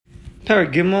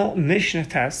Paragimel Mishnah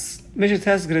Test. Mishnah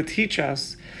Test is going to teach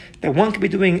us that one could be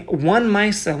doing one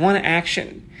maisa, one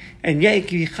action, and yet you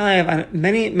can be chayav on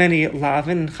many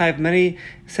lavin and chayav many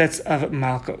sets of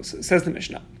malkos. Says the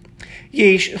Mishnah.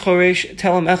 Yesh choresh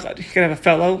telam echad. You can have a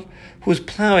fellow who's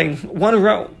plowing one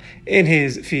row in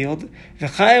his field, and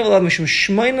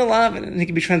he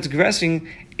can be transgressing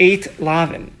 8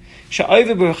 lavin. As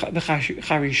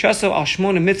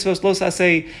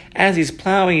he's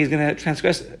plowing, he's going to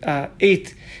transgress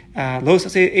 8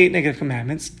 negative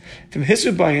commandments. From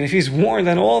Hisubai, and if he's warned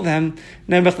on all of them,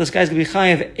 then this guy's going to be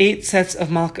chayav 8 sets of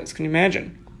malchus. Can you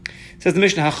imagine? It says the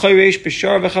Mishnah,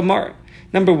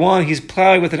 number 1, he's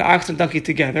plowing with an ox and donkey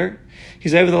together.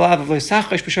 He's over the lav of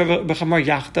loisachesh b'shar b'chamar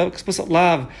yachta, explicit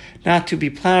lav not to be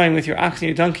plowing with your ox and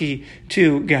your donkey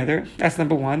together. That's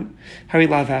number 1. Hari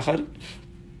lav echad.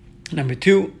 Number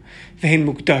 2, vehin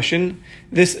mukdashin.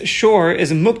 This shore is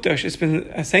a mukdash. It's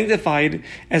been sanctified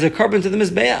as a korban to the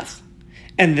mizbeach.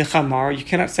 And the chamar, you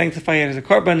cannot sanctify it as a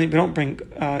korban. You don't bring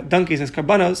donkeys as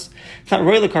karbanos. It's not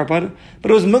royal korban,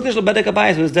 but it was mukdash l'bedek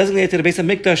habayis. It was designated to the base of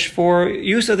mikdash for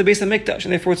use of the base of mikdash,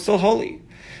 and therefore it's still holy.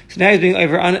 So now he's being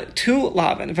over on 2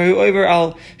 lavin. If he's over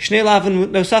al shnei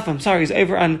lavin nosafim, he's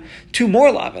over on 2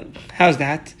 more lavin. How's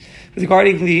that?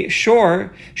 Regarding the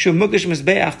shore, shu mukdash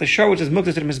mizbeach, the shore which is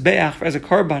mukdash to the mizbeach as a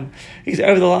korban, he's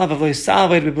over the lav of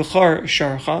loisaved b'buchar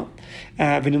sharcha.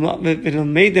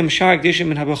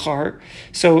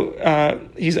 So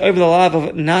he's over the law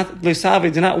of not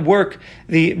loisavi, do not work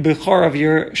the bechor of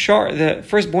your shar, the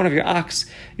firstborn of your ox.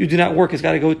 You do not work; it's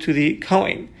got to go to the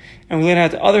kohen. And we learn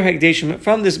out the other hekdeshim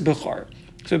from this bechor.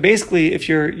 So basically, if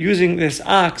you're using this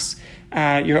ox,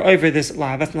 you're over this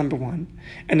law. That's number 1.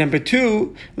 And number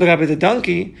 2, look at the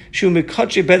donkey. He's from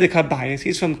Kodesh Bedek Habayis.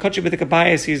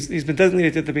 He's been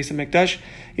designated to the base of Mikdash.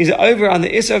 He's over on the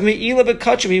Isra of Me'ila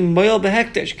B'Kodesh, Moil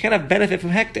B'Hekdesh. You can't have benefit from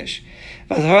Hekdesh.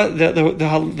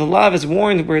 The law is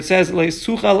warned where it says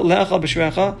Le'suchal Le'achal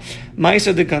B'Shrecha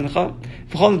Ma'isa Degancha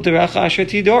V'chol Derecha Asher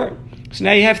Tidor. So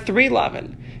now you have 3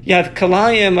 lavin. You have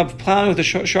kalayim of plowing with the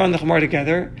shore and the chamar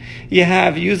together. You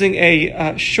have using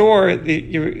a shore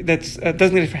that's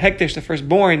designated for hekdesh, the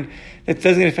firstborn, that's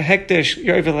designated for hekdesh,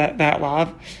 you're over that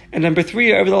lav. And number 3,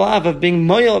 you're over the lav of being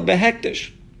moyel behekdesh.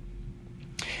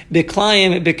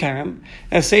 B'klayim b'karam.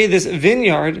 Now say this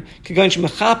vineyard,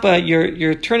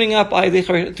 you're turning up,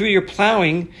 through your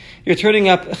plowing, you're turning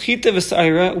up chita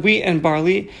v'saira, wheat and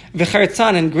barley,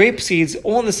 v'chartzan and grape seeds,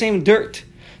 all in the same dirt.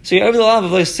 So you're over the lav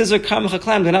of like scissor kamach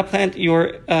kalayim. Do not plant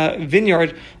your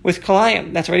vineyard with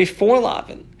kalayim. That's already 4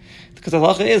 lavin, because the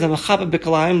halacha is a mechapa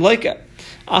b'kalayim loika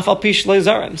afal pish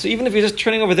loizaran. So even if you're just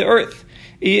turning over the earth,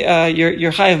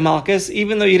 you're chayav malchus,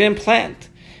 even though you didn't plant.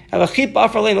 All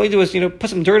you do is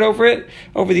put some dirt over it,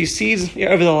 over these seeds.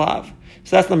 You're over the lav.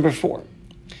 So that's number 4.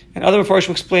 And other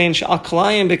Mepharshim explain shal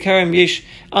kalayim b'kerem yesh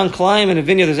on kalayim in a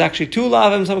vineyard. There's actually 2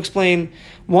 lavim. Some explain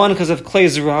 1 because of klei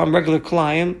zeram, regular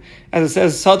kalayim, as it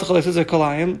says sadchal scissor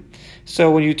kalayim. So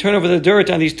when you turn over the dirt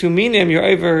on these 2 minim, you're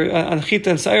over on chita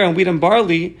and saira, on wheat and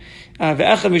barley. So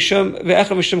that's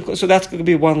going to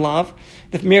be 1 lav.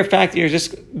 The mere fact that you're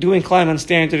just doing kalayim on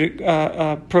standard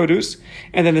produce.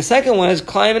 And then the second one is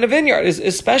kalayim in a vineyard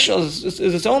is special, is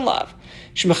its own lav.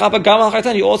 You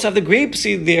also have the grape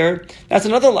seed there. That's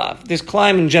another lav. There's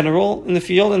kalayim in general in the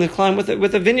field, and there's kalayim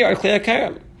with a vineyard, klei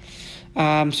karam.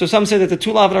 So some say that the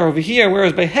 2 lav are over here,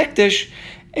 whereas by hekdesh,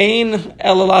 ein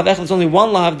el lav echad, there's only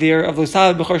 1 lav there of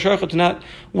l'sav b'chor sharcha to not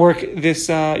work this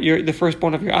the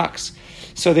firstborn of your ox.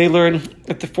 So they learn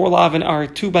that the 4 lavin are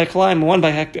 2 by kalayim and 1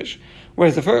 by hekdesh.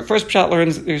 Whereas the first pshat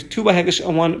learns there's 2 by hekdesh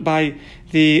and 1 by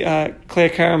the klei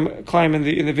karam kalayim in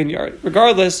the vineyard.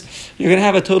 Regardless, you're going to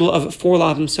have a total of 4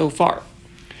 lavim so far.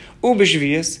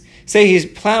 Ubishvius, say he's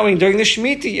plowing during the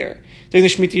Shemitah year. During the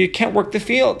Shemitah year, you can't work the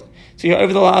field. So you're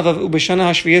over the lav of Ubishana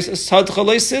Hashviyas, Sadcha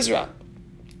Lo Sizra.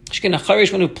 Shkin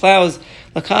Acharish, one who plows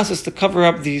lakasas to cover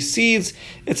up these seeds,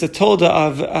 it's a tolda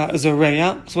of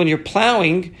Zoreya. So when you're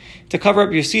plowing to cover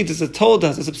up your seeds, it's a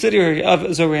tolda, it's a subsidiary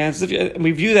of Zoreya. And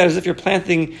we view that as if you're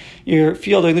planting your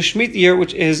field during the Shemitah year,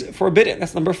 which is forbidden.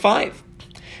 That's number 5.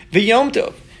 The Yom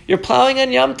Tov, you're plowing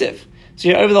on Yom Tov. So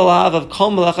you're over the lav of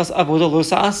Kol Melachas Avodah Lo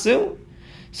Sa'asu.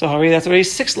 So that's already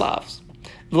 6 lavs.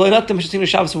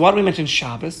 So why do we mention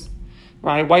Shabbos?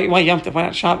 Right? Why Yom Tov? Why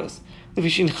not Shabbos? You're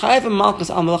not chayav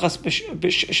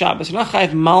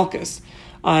malchus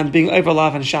on being over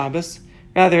lav on Shabbos.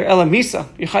 Rather, ela misa.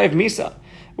 You're chayav misa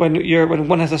when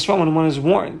one has hasra, when one is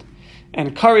warned.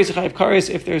 And kares, chayav kares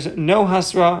if there's no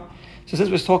hasra. So since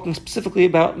we're talking specifically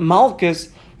about malchus,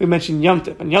 we mentioned Yom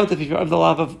Tov. And Yom Tov, if you're over the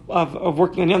lav of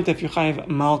working on Yom Tov, you're chayav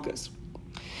malchus.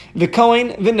 The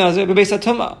kohen v'nazir b'beis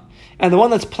hatumah, and the one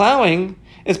that's plowing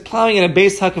is plowing in a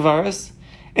Beis HaKvaros,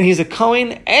 and he's a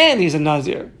Kohen and he's a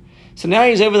Nazir. So now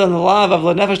he's over on the law of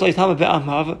L'nefesh Leitama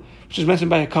Be'amav, which is mentioned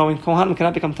by a Kohen. Kohanim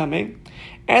cannot become Tameh.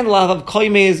 And the law of Kol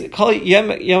Yemei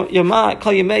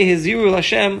Hiziru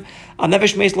L'Hashem Al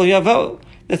Nefesh Meis Lo Yavo.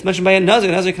 That's mentioned by a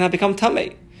Nazir. Nazir cannot become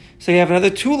Tameh. So you have another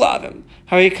 2 lavim.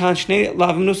 Hari Kan Shnei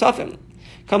Lavim Nusafim.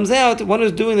 Comes out, one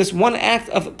who's doing this one act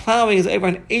of plowing is over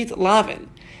an 8 lavin.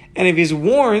 And if he's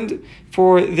warned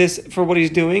for what he's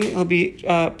doing, he'll be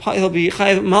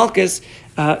chayav malchus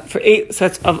for 8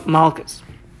 sets of malchus.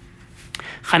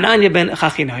 Chananya ben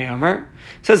Chachinai Omer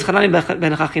says Chananya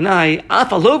ben Chachinai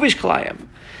Afa Lobish Kalayim.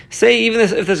 Say even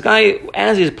if this guy,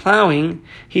 as he's plowing,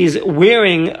 he's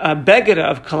wearing a beged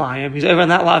of Kalayim, he's over on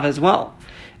that lav as well.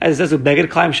 As it says, beged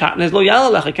Kalayim shatnez lo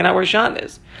yalalech, he cannot wear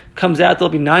shatnez. Comes out, there'll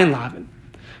be 9 lavin.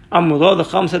 Amulo, the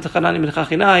Chum said to Chananya ben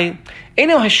Chachinai,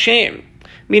 Eino Hashem.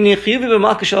 Meaning, when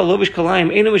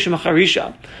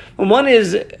one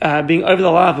is being over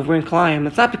the lav of wearing kalayim,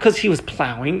 it's not because he was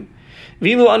plowing. So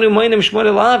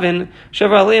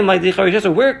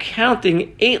we're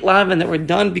counting 8 lavin that were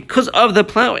done because of the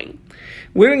plowing.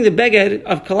 Wearing the beged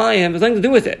of kalayim has nothing to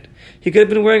do with it. He could have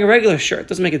been wearing a regular shirt.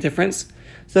 Doesn't make a difference.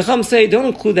 So the Chum say, don't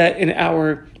include that in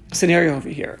our scenario over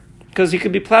here, because he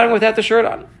could be plowing without the shirt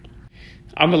on.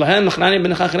 Responds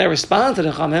to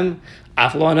the Chamim,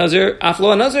 Aflo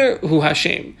Nazir, who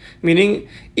Hashem. Meaning,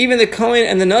 even the Kohen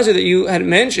and the Nazir that you had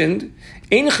mentioned,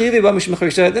 they're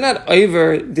not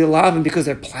over the lav because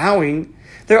they're plowing.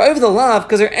 They're over the lav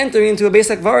because they're entering into a Beis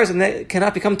HaKvaros and they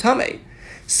cannot become Tameh.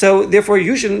 So, therefore,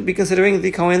 you shouldn't be considering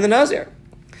the Kohen and the Nazir.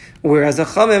 Whereas the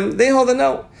Chamim, they hold the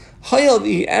no.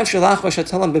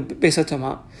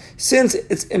 Since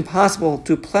it's impossible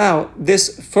to plow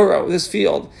this furrow, this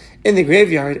field, in the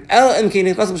graveyard,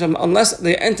 unless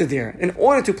they enter there. In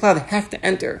order to plow, they have to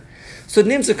enter. So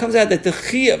Nimsa comes out that the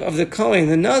chiyuv of the Kohen,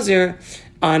 the Nazir,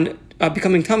 on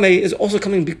becoming Tameh is also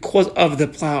coming because of the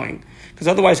plowing. Because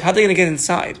otherwise, how are they going to get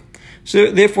inside?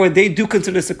 So therefore, they do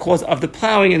consider this a cause of the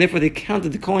plowing, and therefore they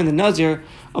counted the Kohen, the Nazir,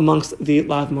 amongst the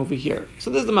lavim over here. So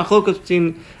this is the machlokas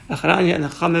between Chananya and the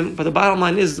Chamim. But the bottom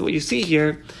line is what you see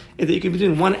here is that you can be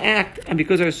doing one act, and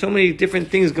because there are so many different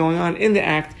things going on in the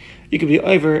act, you can be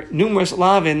over numerous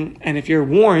lavin, and if you're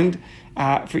warned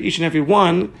for each and every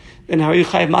one, then how you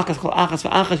chayav malchus kol achas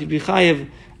v'achas, you'd be chayav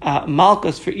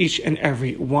malchus for each and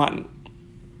every one.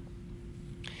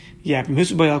 Yeah, he has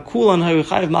to be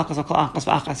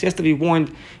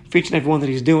warned for each and every one that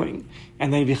he's doing,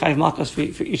 and then you'd be chayav malchus for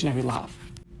each and every lav.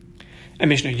 And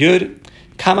Mishnah Yud,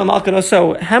 kama malchus.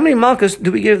 So, how many malchus do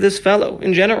we give this fellow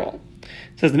in general?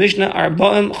 It says the Mishnah,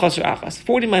 arba'im chaser achas,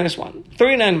 40 minus 1,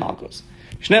 39 malchus.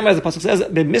 Shneimar, as the pasuk says,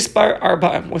 b'mispar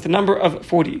arba'im, with a number of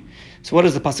 40. So what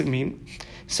does the pasuk mean?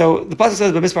 So the pasuk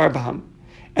says b'mispar arba'im,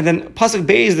 and then pasuk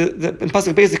beis, in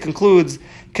pasuk beis it concludes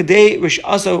kadei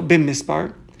rishaso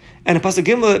b'mispar, and the pasuk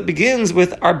gimel begins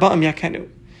with arba'im yakenu.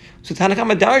 So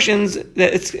Tanakama darshans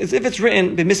that it's as if it's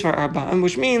written b'mispar arba'im,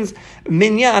 which means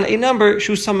minyan, a number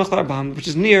shu samach arba'im, which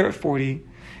is near 40,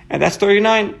 and that's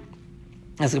 39.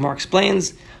 As the Gemara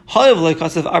explains, it's written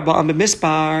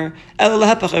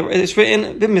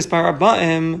b'mispar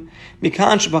arba'im.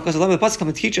 Mikan shebachas the pasuk come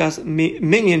to teach us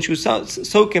minyan shu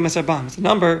sokim es arba'im. It's a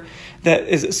number that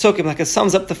is sokim, like it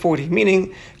sums up the 40.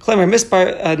 Meaning, klemer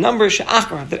mispar, number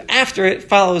she'achra, that after it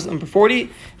follows number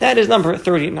 40. That is number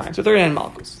 39. So 39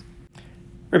 malchus.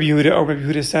 Rabbi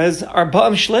Yehuda says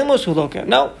arba'im shlemos huloka.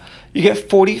 No, you get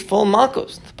 40 full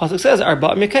malchus. The pasuk says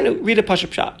arba'im yakenu. Read a pasuk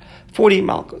pshat. 40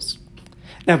 malchus.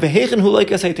 Now,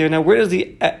 now, where does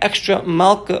the extra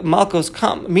malchus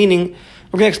come? Meaning,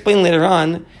 we're going to explain later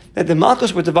on that the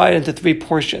malchus were divided into 3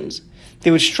 portions. They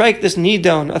would strike this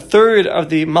nidon, a third of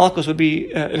the malchus would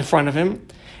be in front of him,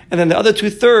 and then the other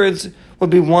 2/3 would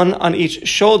be one on each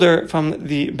shoulder from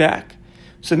the back.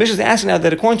 So the Mishnah is asking now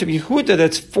that according to Yehuda,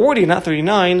 that's 40, not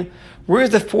 39, where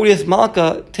does the 40th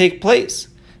malchus take place?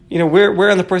 Where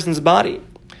on the person's body?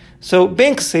 So,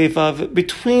 bank seifav,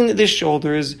 between the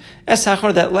shoulders,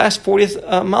 that last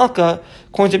 40th malka,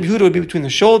 according to Yehuda, would be between the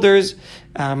shoulders.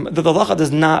 The halacha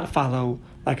does not follow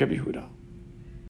like Rabbi Yehuda.